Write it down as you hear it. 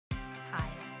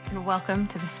and welcome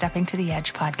to the Stepping to the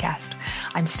Edge podcast.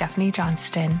 I'm Stephanie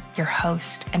Johnston, your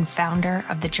host and founder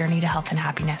of the Journey to Health and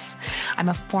Happiness. I'm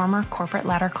a former corporate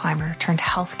ladder climber turned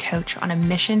health coach on a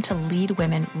mission to lead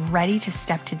women ready to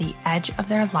step to the edge of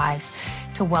their lives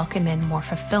to welcome in more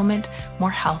fulfillment,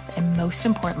 more health, and most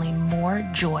importantly, more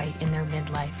joy in their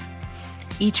midlife.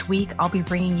 Each week, I'll be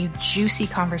bringing you juicy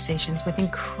conversations with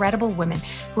incredible women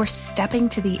who are stepping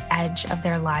to the edge of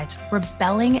their lives,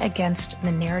 rebelling against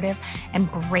the narrative, and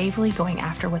bravely going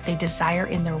after what they desire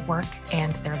in their work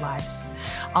and their lives.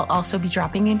 I'll also be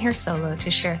dropping in here solo to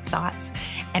share thoughts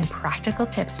and practical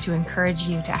tips to encourage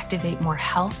you to activate more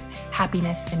health,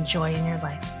 happiness, and joy in your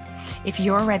life. If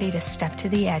you're ready to step to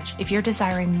the edge, if you're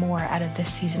desiring more out of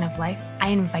this season of life, I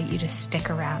invite you to stick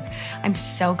around. I'm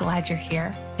so glad you're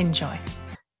here. Enjoy.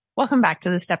 Welcome back to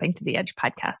the Stepping to the Edge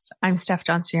podcast. I'm Steph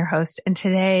Johnston, your host, and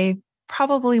today,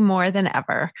 probably more than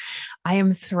ever, I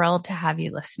am thrilled to have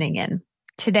you listening in.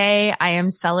 Today, I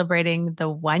am celebrating the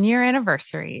 1-year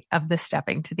anniversary of the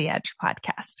Stepping to the Edge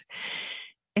podcast.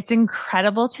 It's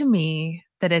incredible to me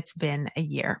that it's been a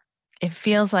year. It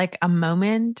feels like a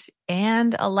moment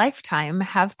and a lifetime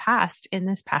have passed in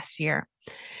this past year.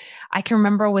 I can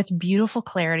remember with beautiful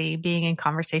clarity being in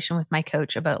conversation with my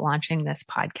coach about launching this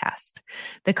podcast.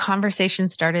 The conversation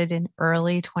started in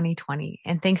early 2020,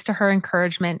 and thanks to her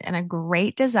encouragement and a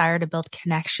great desire to build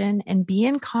connection and be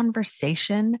in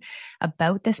conversation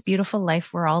about this beautiful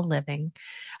life we're all living,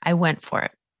 I went for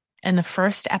it. And the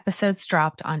first episodes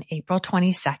dropped on April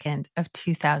 22nd of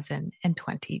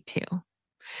 2022.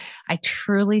 I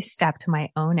truly stepped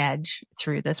my own edge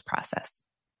through this process.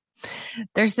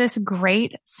 There's this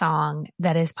great song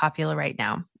that is popular right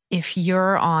now. If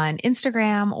you're on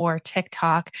Instagram or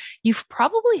TikTok, you've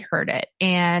probably heard it.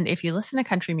 And if you listen to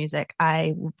country music,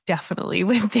 I definitely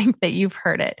would think that you've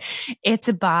heard it.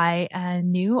 It's by a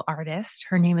new artist.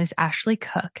 Her name is Ashley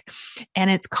Cooke.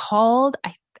 And it's called,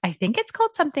 I think it's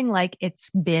called something like It's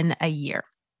Been a Year.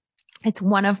 It's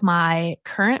one of my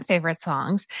current favorite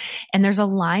songs. And there's a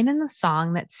line in the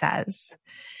song that says,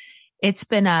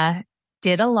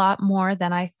 did a lot more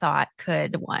than I thought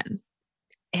could one.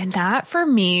 And that for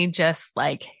me just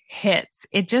like hits.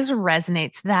 It just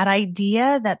resonates. That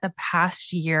idea that the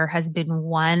past year has been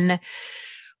one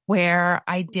where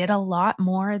I did a lot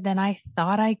more than I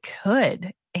thought I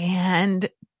could. And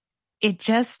it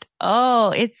just,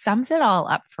 it sums it all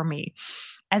up for me.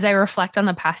 As I reflect on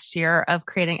the past year of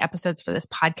creating episodes for this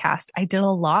podcast, I did a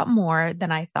lot more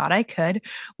than I thought I could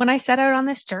when I set out on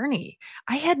this journey.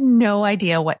 I had no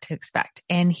idea what to expect.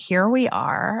 And here we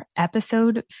are,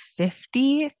 episode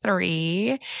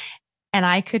 53, and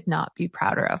I could not be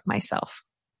prouder of myself.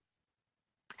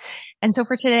 And so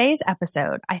for today's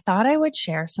episode, I thought I would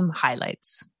share some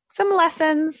highlights, some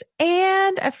lessons,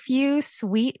 and a few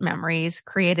sweet memories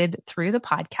created through the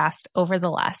podcast over the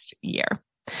last year.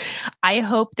 I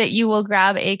hope that you will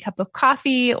grab a cup of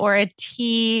coffee or a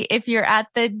tea if you're at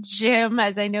the gym,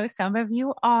 as I know some of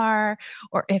you are,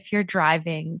 or if you're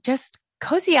driving. Just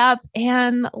cozy up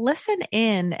and listen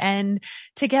in. And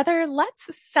together,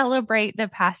 let's celebrate the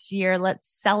past year. Let's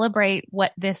celebrate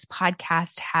what this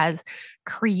podcast has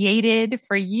created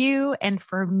for you and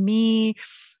for me.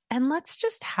 And let's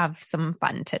just have some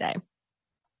fun today.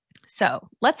 So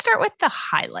let's start with the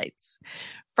highlights.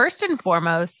 First and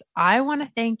foremost, I want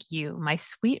to thank you, my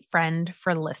sweet friend,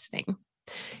 for listening.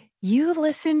 You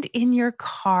listened in your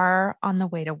car on the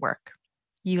way to work.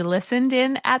 You listened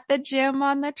in at the gym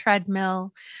on the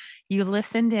treadmill. You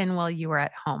listened in while you were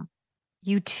at home.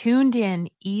 You tuned in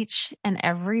each and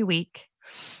every week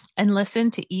and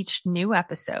listened to each new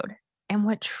episode. And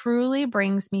what truly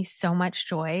brings me so much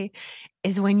joy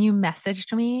is when you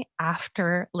messaged me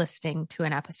after listening to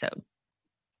an episode.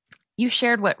 You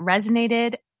shared what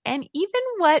resonated and even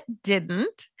what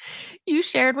didn't. You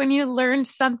shared when you learned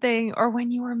something or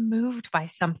when you were moved by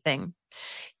something.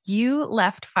 You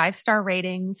left 5-star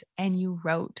ratings and you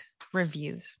wrote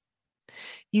reviews.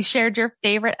 You shared your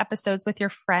favorite episodes with your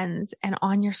friends and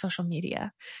on your social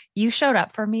media. You showed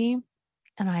up for me,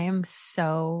 and I am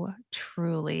so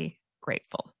truly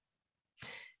grateful.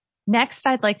 Next,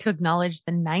 I'd like to acknowledge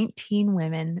the 19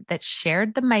 women that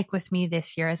shared the mic with me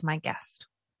this year as my guest.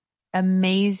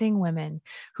 Amazing women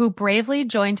who bravely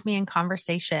joined me in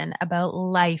conversation about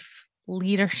life,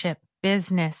 leadership,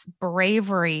 business,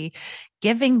 bravery,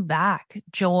 giving back,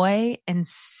 joy, and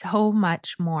so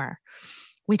much more.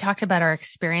 We talked about our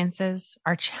experiences,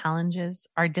 our challenges,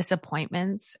 our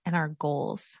disappointments, and our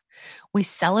goals. We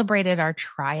celebrated our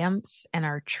triumphs and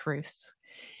our truths.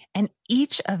 And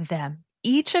each of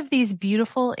these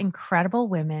beautiful, incredible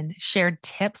women shared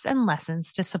tips and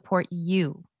lessons to support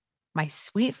you my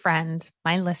sweet friend,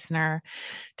 my listener,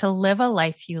 to live a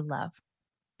life you love.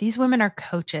 These women are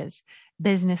coaches,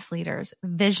 business leaders,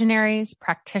 visionaries,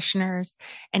 practitioners,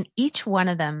 and each one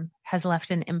of them has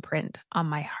left an imprint on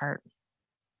my heart.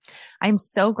 I'm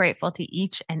so grateful to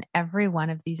each and every one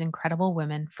of these incredible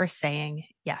women for saying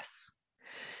yes.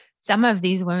 Some of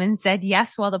these women said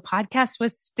yes while the podcast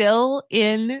was still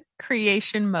in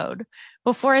creation mode,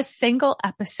 before a single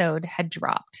episode had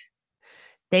dropped.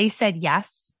 They said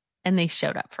yes, and they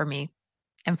showed up for me.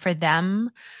 And for them,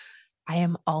 I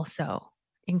am also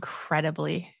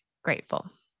incredibly grateful.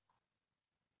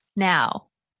 Now,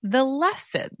 the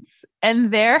lessons,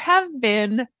 and there have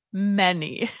been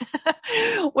many.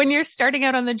 When you're starting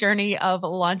out on the journey of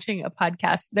launching a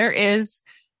podcast, there is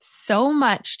so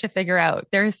much to figure out.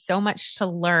 There is so much to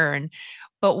learn.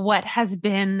 But what has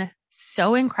been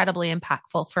so incredibly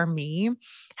impactful for me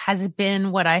has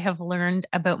been what I have learned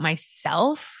about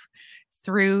myself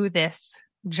through this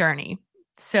journey.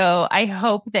 So I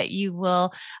hope that you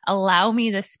will allow me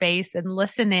the space and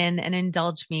listen in and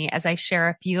indulge me as I share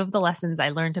a few of the lessons I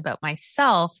learned about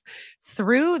myself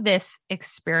through this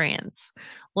experience.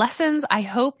 Lessons I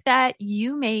hope that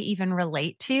you may even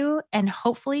relate to and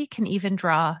hopefully can even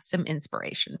draw some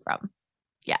inspiration from.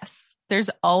 Yes, there's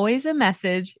always a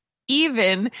message,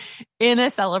 even in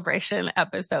a celebration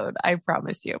episode, I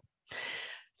promise you.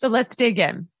 So let's dig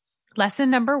in. Lesson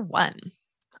number 1.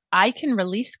 I can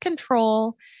release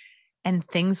control and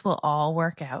things will all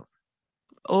work out.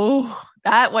 Oh,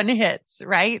 that one hits,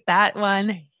 right? That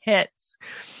one hits.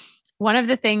 One of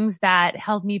the things that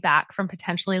held me back from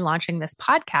potentially launching this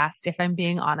podcast, if I'm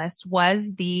being honest,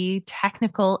 was the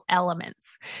technical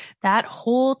elements, that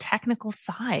whole technical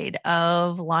side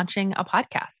of launching a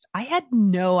podcast. I had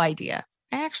no idea.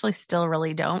 I actually still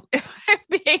really don't. If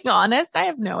I'm being honest, I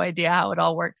have no idea how it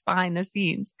all works behind the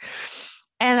scenes.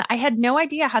 And I had no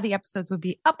idea how the episodes would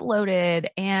be uploaded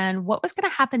and what was going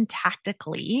to happen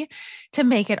tactically to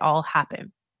make it all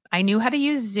happen. I knew how to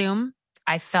use Zoom.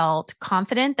 I felt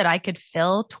confident that I could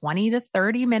fill 20 to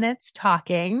 30 minutes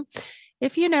talking.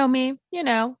 If you know me, you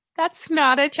know, that's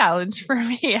not a challenge for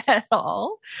me at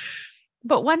all.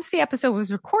 But once the episode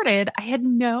was recorded, I had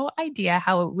no idea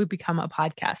how it would become a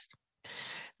podcast.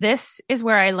 This is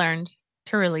where I learned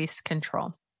to release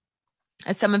control.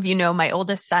 As some of you know, my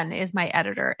oldest son is my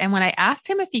editor. And when I asked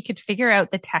him if he could figure out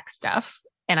the tech stuff,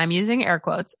 and I'm using air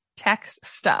quotes, tech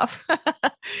stuff,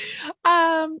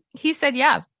 he said,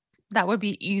 yeah, that would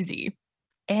be easy.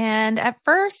 And at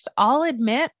first, I'll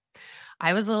admit,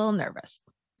 I was a little nervous.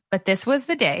 But this was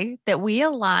the day that we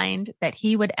aligned that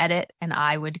he would edit and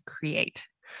I would create.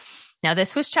 Now,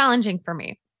 this was challenging for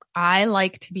me. I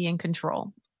like to be in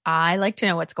control. I like to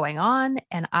know what's going on,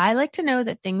 and I like to know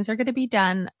that things are going to be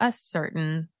done a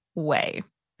certain way.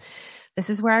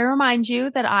 This is where I remind you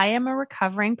that I am a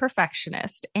recovering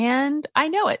perfectionist, and I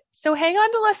know it. So hang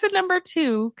on to lesson number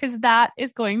 2, because that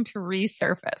is going to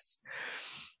resurface.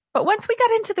 But once we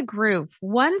got into the groove,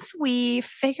 once we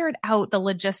figured out the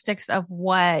logistics of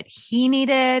what he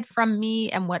needed from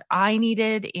me and what I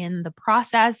needed in the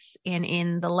process and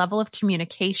in the level of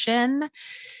communication,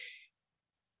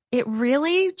 it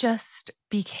really just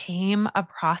became a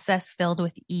process filled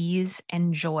with ease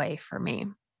and joy for me.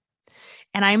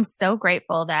 And I'm so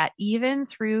grateful that even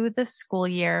through the school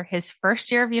year, his first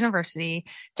year of university,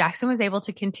 Jackson was able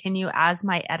to continue as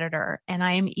my editor. And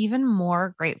I am even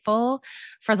more grateful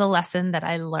for the lesson that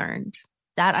I learned,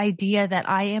 that idea that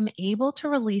I am able to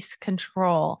release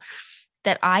control,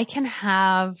 that I can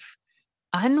have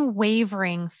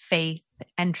unwavering faith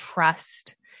and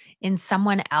trust in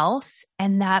someone else,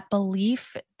 and that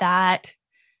belief that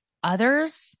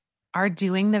others are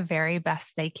doing the very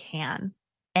best they can,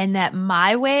 and that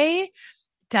my way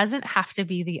doesn't have to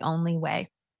be the only way.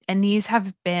 And these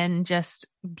have been just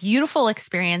beautiful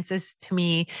experiences to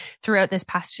me throughout this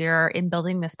past year in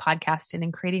building this podcast and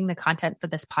in creating the content for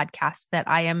this podcast that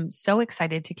I am so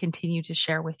excited to continue to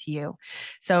share with you.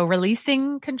 So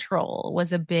releasing control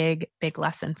was a big, big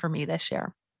lesson for me this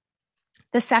year.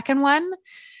 The second one,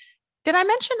 did I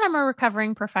mention I'm a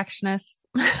recovering perfectionist?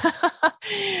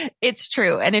 It's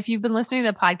true. And if you've been listening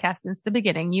to the podcast since the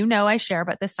beginning, you know I share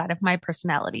about this side of my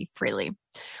personality freely.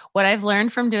 What I've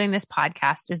learned from doing this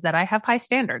podcast is that I have high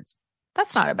standards.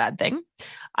 That's not a bad thing.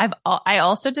 I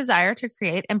also desire to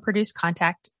create and produce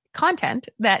content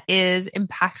that is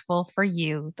impactful for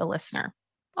you, the listener.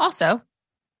 Also,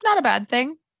 not a bad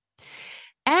thing.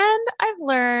 And I've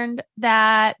learned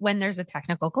that when there's a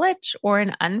technical glitch or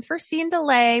an unforeseen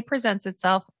delay presents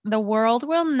itself, the world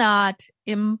will not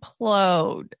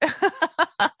implode.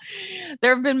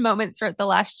 There have been moments throughout the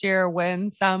last year when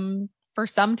some for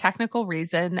some technical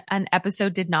reason, an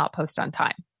episode did not post on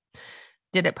time.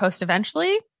 Did it post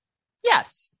eventually?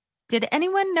 Yes. Did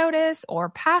anyone notice or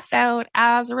pass out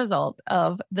as a result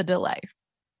of the delay?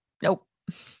 Nope.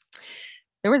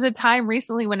 There was a time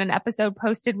recently when an episode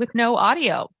posted with no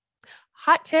audio.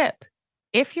 Hot tip.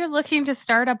 If you're looking to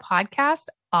start a podcast,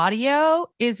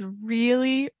 audio is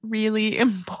really, really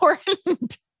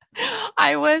important.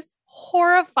 I was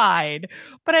horrified,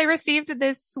 but I received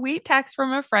this sweet text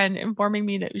from a friend informing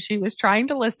me that she was trying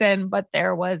to listen, but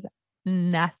there was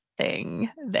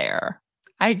nothing there.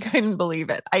 I couldn't believe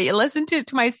it. I listened to it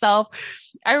to myself.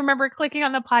 I remember clicking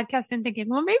on the podcast and thinking,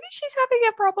 well, maybe she's having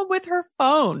a problem with her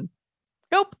phone.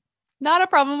 Nope, not a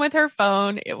problem with her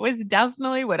phone. It was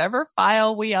definitely whatever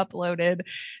file we uploaded,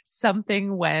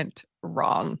 something went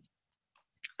wrong.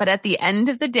 But at the end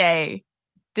of the day,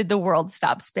 did the world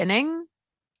stop spinning?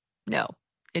 No,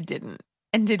 it didn't.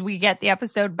 And did we get the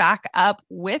episode back up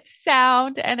with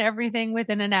sound and everything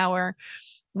within an hour?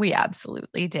 We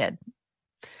absolutely did.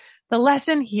 The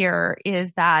lesson here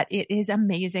is that it is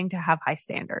amazing to have high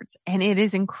standards, and it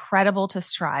is incredible to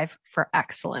strive for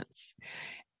excellence.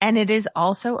 And it is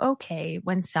also okay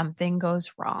when something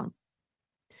goes wrong.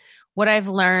 What I've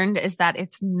learned is that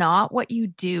it's not what you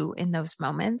do in those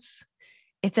moments.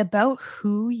 It's about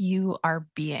who you are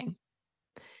being.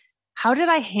 How did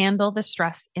I handle the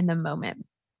stress in the moment?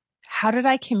 How did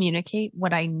I communicate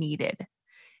what I needed?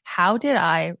 How did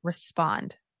I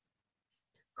respond?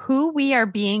 Who we are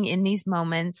being in these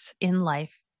moments in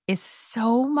life is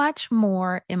so much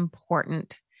more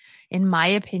important, in my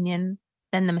opinion,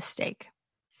 than the mistake.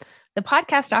 The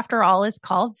podcast, after all, is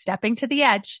called Stepping to the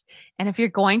Edge. And if you're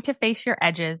going to face your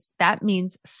edges, that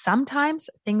means sometimes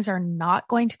things are not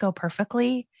going to go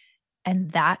perfectly, and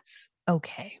that's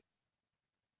okay.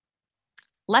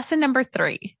 Lesson number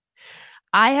 3,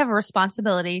 I have a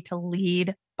responsibility to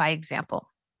lead by example.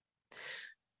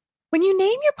 When you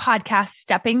name your podcast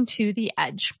Stepping to the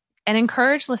Edge and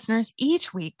encourage listeners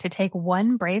each week to take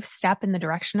one brave step in the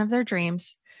direction of their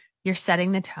dreams, you're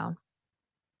setting the tone.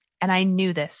 And I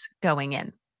knew this going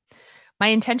in. My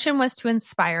intention was to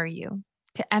inspire you,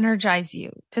 to energize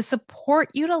you, to support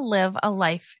you to live a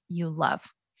life you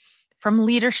love. From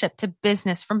leadership to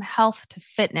business, from health to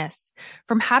fitness,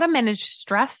 from how to manage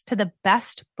stress to the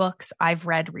best books I've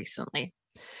read recently.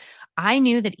 I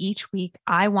knew that each week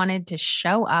I wanted to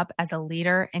show up as a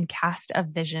leader and cast a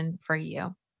vision for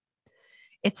you.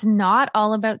 It's not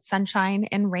all about sunshine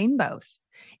and rainbows.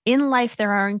 In life,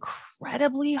 there are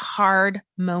incredibly hard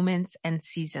moments and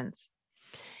seasons.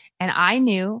 And I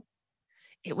knew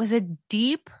it was a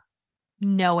deep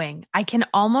knowing. I can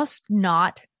almost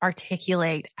not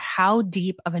articulate how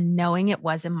deep of a knowing it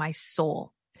was in my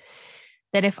soul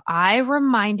that if I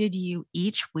reminded you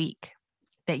each week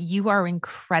that you are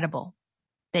incredible,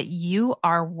 that you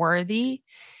are worthy,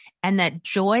 and that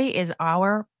joy is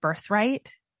our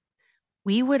birthright,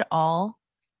 we would all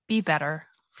be better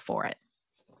for it.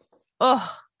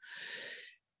 Oh,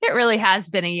 it really has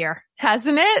been a year,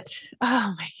 hasn't it?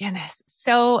 Oh my goodness.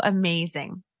 So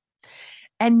amazing.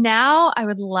 And now I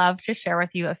would love to share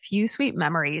with you a few sweet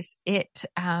memories. It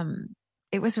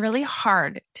was really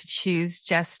hard to choose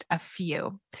just a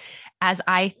few. As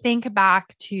I think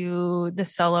back to the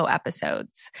solo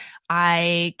episodes,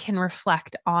 I can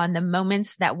reflect on the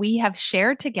moments that we have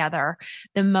shared together,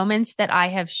 the moments that I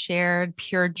have shared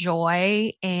pure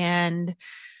joy and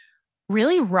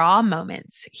really raw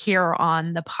moments here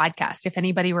on the podcast. If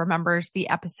anybody remembers the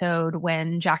episode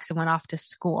when Jackson went off to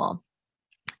school,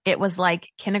 it was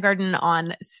like kindergarten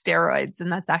on steroids.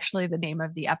 And that's actually the name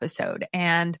of the episode.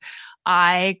 And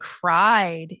I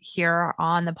cried here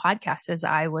on the podcast as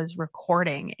I was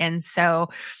recording. And so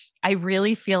I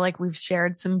really feel like we've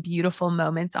shared some beautiful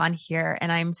moments on here.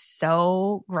 And I'm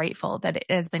so grateful that it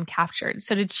has been captured.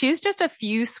 So to choose just a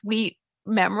few sweet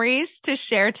memories to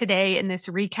share today in this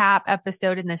recap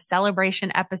episode, in this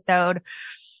celebration episode,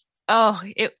 oh,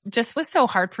 it just was so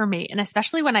hard for me. And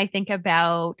especially when I think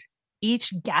about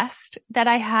each guest that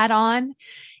I had on,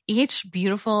 each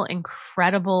beautiful,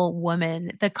 incredible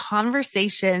woman, the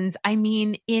conversations, I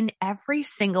mean, in every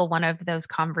single one of those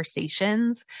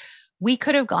conversations, we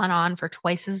could have gone on for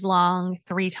twice as long,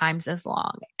 3 times as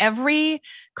long. Every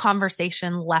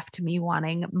conversation left me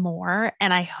wanting more,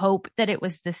 and I hope that it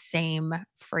was the same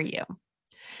for you.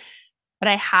 But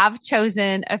I have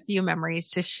chosen a few memories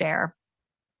to share.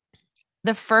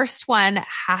 The first one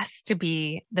has to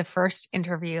be the first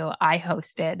interview I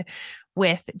hosted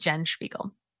with Jen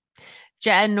Spiegel.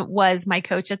 Jen was my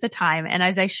coach at the time. And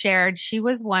as I shared, she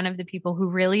was one of the people who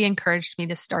really encouraged me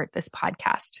to start this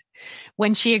podcast.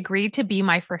 When she agreed to be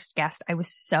my first guest, I was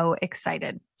so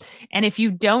excited. And if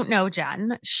you don't know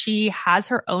Jen, she has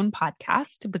her own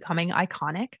podcast, Becoming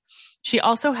Iconic. She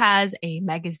also has a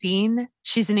magazine.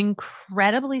 She's an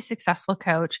incredibly successful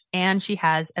coach, and she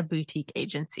has a boutique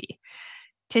agency.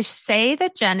 To say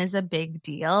that Jen is a big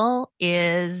deal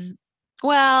is,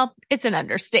 well, it's an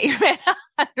understatement,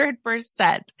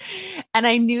 100%. And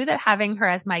I knew that having her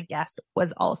as my guest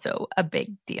was also a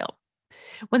big deal.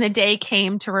 When the day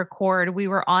came to record, we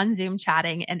were on Zoom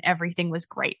chatting and everything was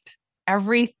great.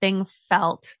 Everything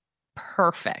felt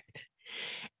perfect.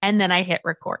 And then I hit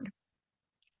record.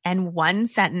 And one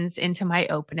sentence into my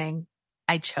opening,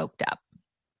 I choked up.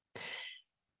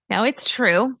 Now it's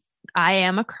true. I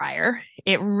am a crier.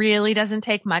 It really doesn't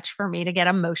take much for me to get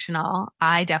emotional.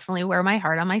 I definitely wear my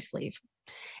heart on my sleeve.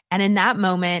 And in that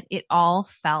moment, it all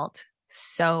felt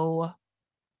so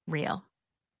real.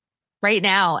 Right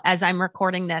now, as I'm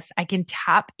recording this, I can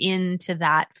tap into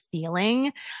that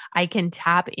feeling. I can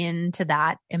tap into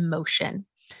that emotion.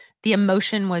 The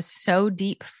emotion was so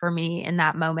deep for me in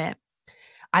that moment.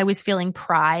 I was feeling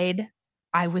pride.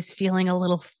 I was feeling a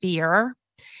little fear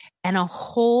and a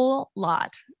whole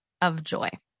lot of joy.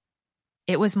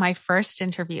 It was my first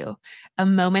interview, a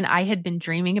moment I had been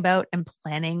dreaming about and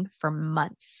planning for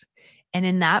months. And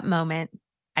in that moment,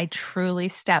 I truly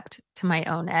stepped to my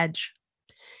own edge.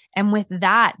 And with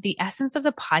that, the essence of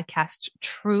the podcast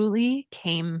truly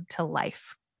came to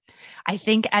life. I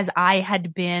think as I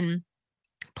had been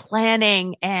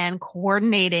planning and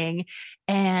coordinating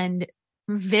and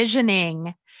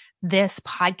visioning this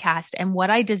podcast and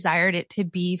what I desired it to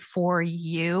be for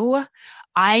you,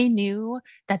 I knew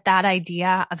that that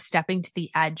idea of stepping to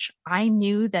the edge, I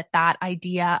knew that that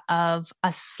idea of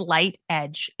a slight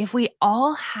edge, if we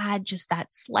all had just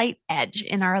that slight edge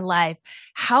in our life,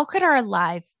 how could our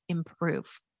life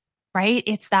improve? Right?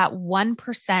 It's that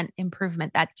 1%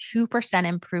 improvement, that 2%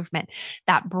 improvement,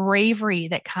 that bravery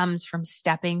that comes from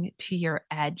stepping to your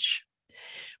edge.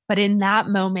 But in that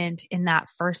moment, in that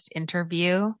first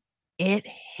interview, it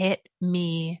hit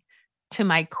me to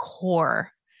my core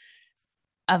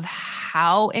of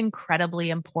how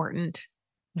incredibly important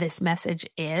this message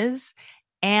is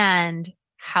and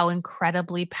how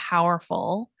incredibly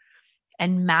powerful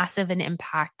and massive an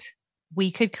impact we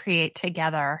could create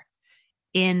together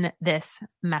in this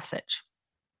message.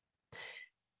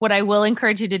 What I will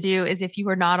encourage you to do is, if you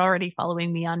are not already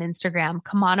following me on Instagram,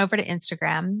 come on over to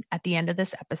Instagram at the end of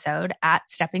this episode at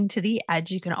Stepping to the Edge.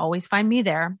 You can always find me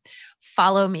there.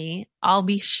 Follow me. I'll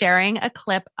be sharing a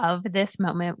clip of this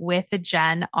moment with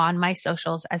Jen on my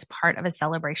socials as part of a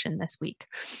celebration this week.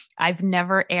 I've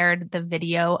never aired the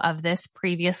video of this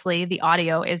previously. The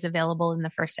audio is available in the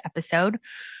first episode,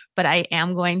 but I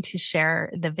am going to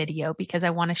share the video because I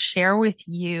want to share with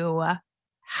you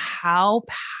how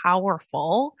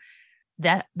powerful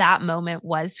that moment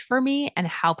was for me and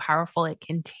how powerful it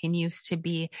continues to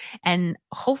be, and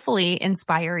hopefully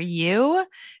inspire you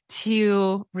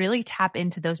to really tap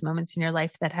into those moments in your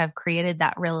life that have created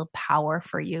that real power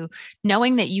for you,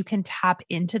 knowing that you can tap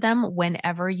into them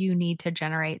whenever you need to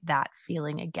generate that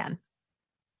feeling again.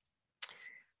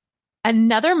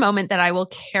 Another moment that I will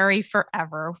carry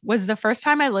forever was the first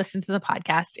time I listened to the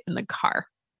podcast in the car.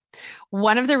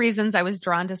 One of the reasons I was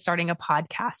drawn to starting a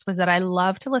podcast was that I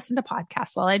love to listen to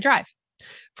podcasts while I drive.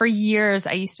 For years,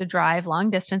 I used to drive long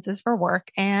distances for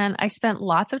work, and I spent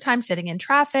lots of time sitting in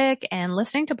traffic, and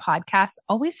listening to podcasts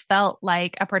always felt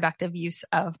like a productive use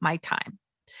of my time.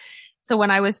 So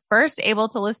when I was first able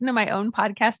to listen to my own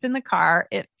podcast in the car,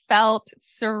 it felt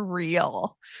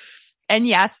surreal. And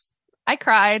yes, I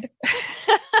cried.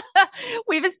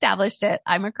 We've established it.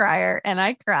 I'm a crier, and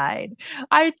I cried.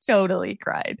 I totally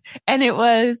cried. And it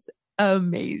was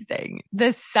amazing.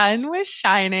 The sun was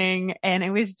shining, and it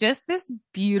was just this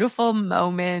beautiful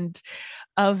moment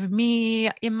of me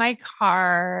in my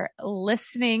car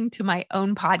listening to my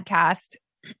own podcast,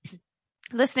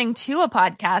 listening to a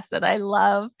podcast that I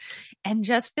love, and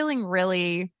just feeling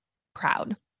really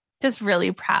proud. Just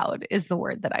really proud is the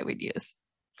word that I would use.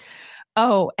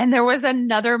 Oh, and there was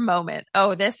another moment.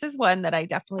 Oh, this is one that I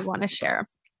definitely want to share.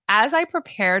 As I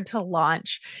prepared to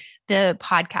launch the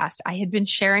podcast, I had been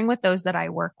sharing with those that I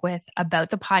work with about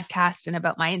the podcast and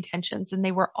about my intentions, and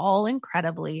they were all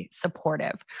incredibly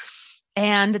supportive.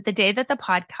 And the day that the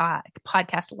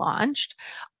podcast launched,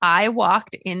 I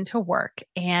walked into work.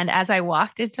 And as I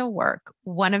walked into work,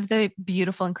 one of the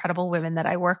beautiful, incredible women that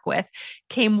I work with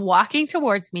came walking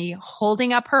towards me,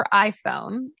 holding up her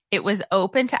iPhone. It was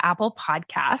open to Apple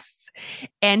Podcasts,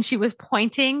 and she was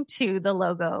pointing to the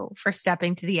logo for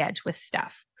Stepping to the Edge with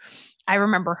Steph. I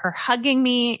remember her hugging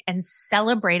me and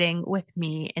celebrating with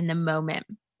me in the moment.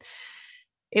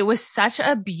 It was such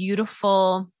a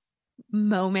beautiful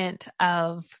moment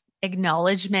of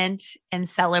acknowledgement and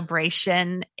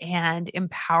celebration and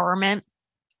empowerment.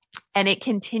 And it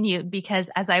continued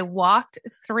because as I walked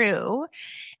through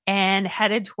and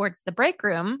headed towards the break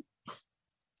room,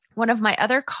 one of my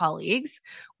other colleagues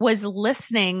was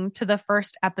listening to the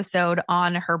first episode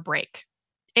on her break.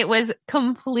 It was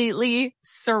completely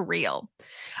surreal.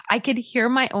 I could hear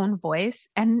my own voice.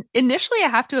 And initially I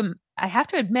have to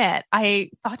admit, I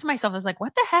thought to myself, I was like,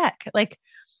 what the heck? Like,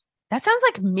 that sounds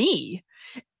like me.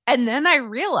 And then I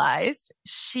realized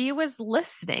she was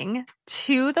listening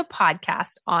to the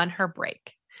podcast on her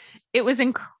break. It was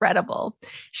incredible.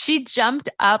 She jumped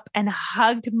up and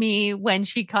hugged me when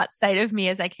she caught sight of me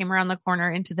as I came around the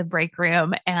corner into the break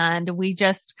room. And we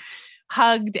just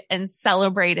hugged and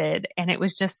celebrated. And it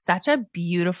was just such a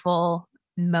beautiful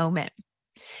moment.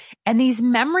 And these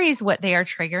memories, what they are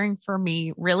triggering for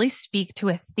me, really speak to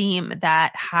a theme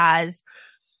that has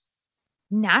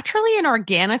naturally and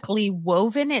organically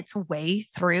woven its way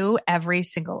through every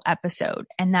single episode.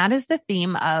 And that is the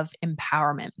theme of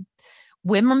empowerment.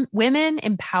 Women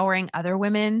empowering other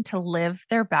women to live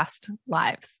their best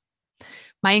lives.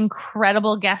 My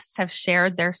incredible guests have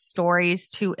shared their stories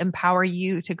to empower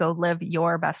you to go live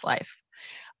your best life.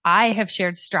 I have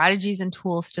shared strategies and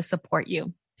tools to support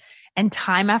you. And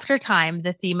time after time,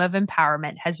 the theme of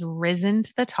empowerment has risen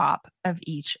to the top of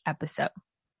each episode.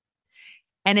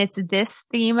 And it's this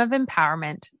theme of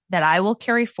empowerment that I will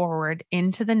carry forward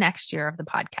into the next year of the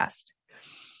podcast.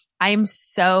 I am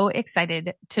so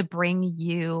excited to bring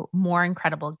you more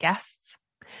incredible guests,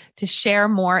 to share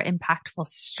more impactful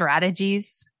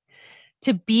strategies,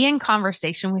 to be in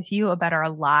conversation with you about our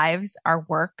lives, our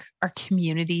work, our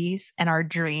communities, and our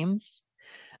dreams.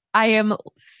 I am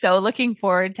so looking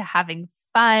forward to having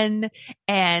fun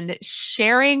and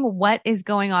sharing what is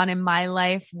going on in my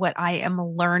life, what I am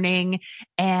learning,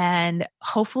 and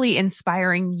hopefully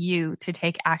inspiring you to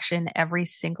take action every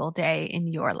single day in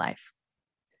your life.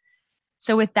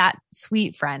 So with that,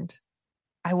 sweet friend,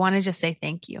 I want to just say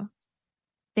thank you.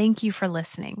 Thank you for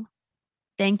listening.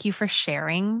 Thank you for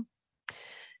sharing.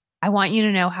 I want you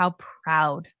to know how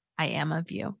proud I am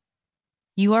of you.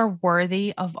 You are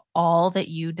worthy of all that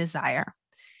you desire.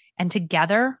 And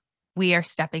together, we are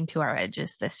stepping to our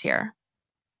edges this year.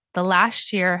 The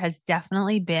last year has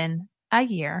definitely been a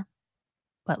year,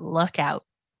 but look out.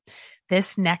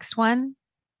 This next one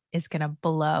is going to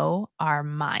blow our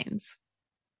minds.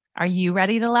 Are you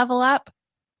ready to level up?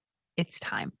 It's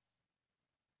time.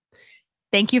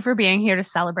 Thank you for being here to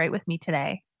celebrate with me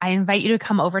today. I invite you to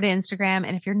come over to Instagram.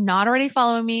 And if you're not already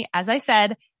following me, as I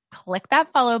said, click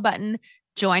that follow button.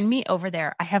 Join me over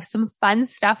there. I have some fun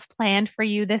stuff planned for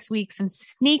you this week, some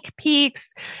sneak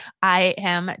peeks. I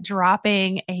am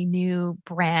dropping a new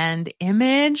brand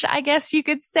image, I guess you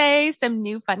could say, some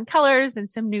new fun colors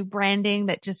and some new branding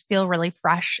that just feel really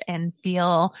fresh and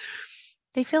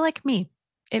they feel like me.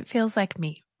 It feels like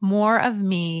me. More of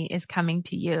me is coming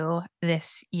to you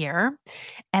this year.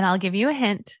 And I'll give you a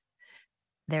hint.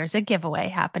 There's a giveaway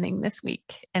happening this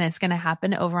week, and it's going to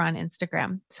happen over on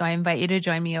Instagram. So I invite you to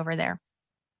join me over there.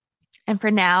 And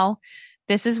for now,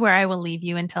 this is where I will leave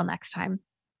you until next time.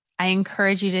 I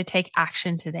encourage you to take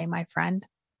action today, my friend.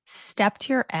 Step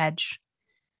to your edge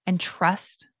and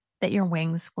trust that your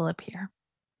wings will appear.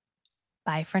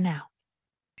 Bye for now.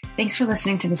 Thanks for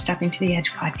listening to the Stepping to the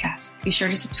Edge podcast. Be sure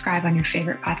to subscribe on your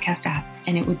favorite podcast app,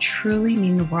 and it would truly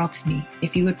mean the world to me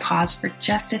if you would pause for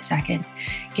just a second,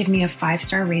 give me a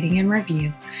 5-star rating and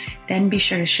review, then be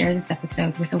sure to share this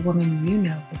episode with a woman you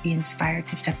know will be inspired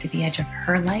to step to the edge of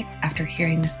her life after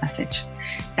hearing this message.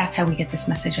 That's how we get this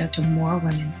message out to more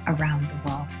women around the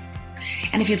world.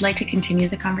 And if you'd like to continue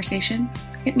the conversation,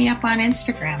 hit me up on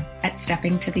Instagram at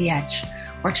Stepping to the Edge,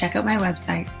 or check out my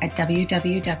website at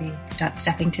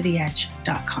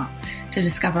www.steppingtotheedge.com to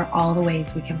discover all the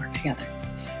ways we can work together.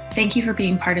 Thank you for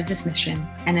being part of this mission.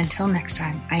 And until next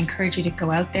time, I encourage you to go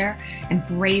out there and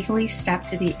bravely step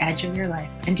to the edge of your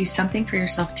life and do something for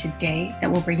yourself today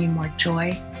that will bring you more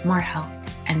joy, more health,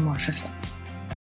 and more fulfillment.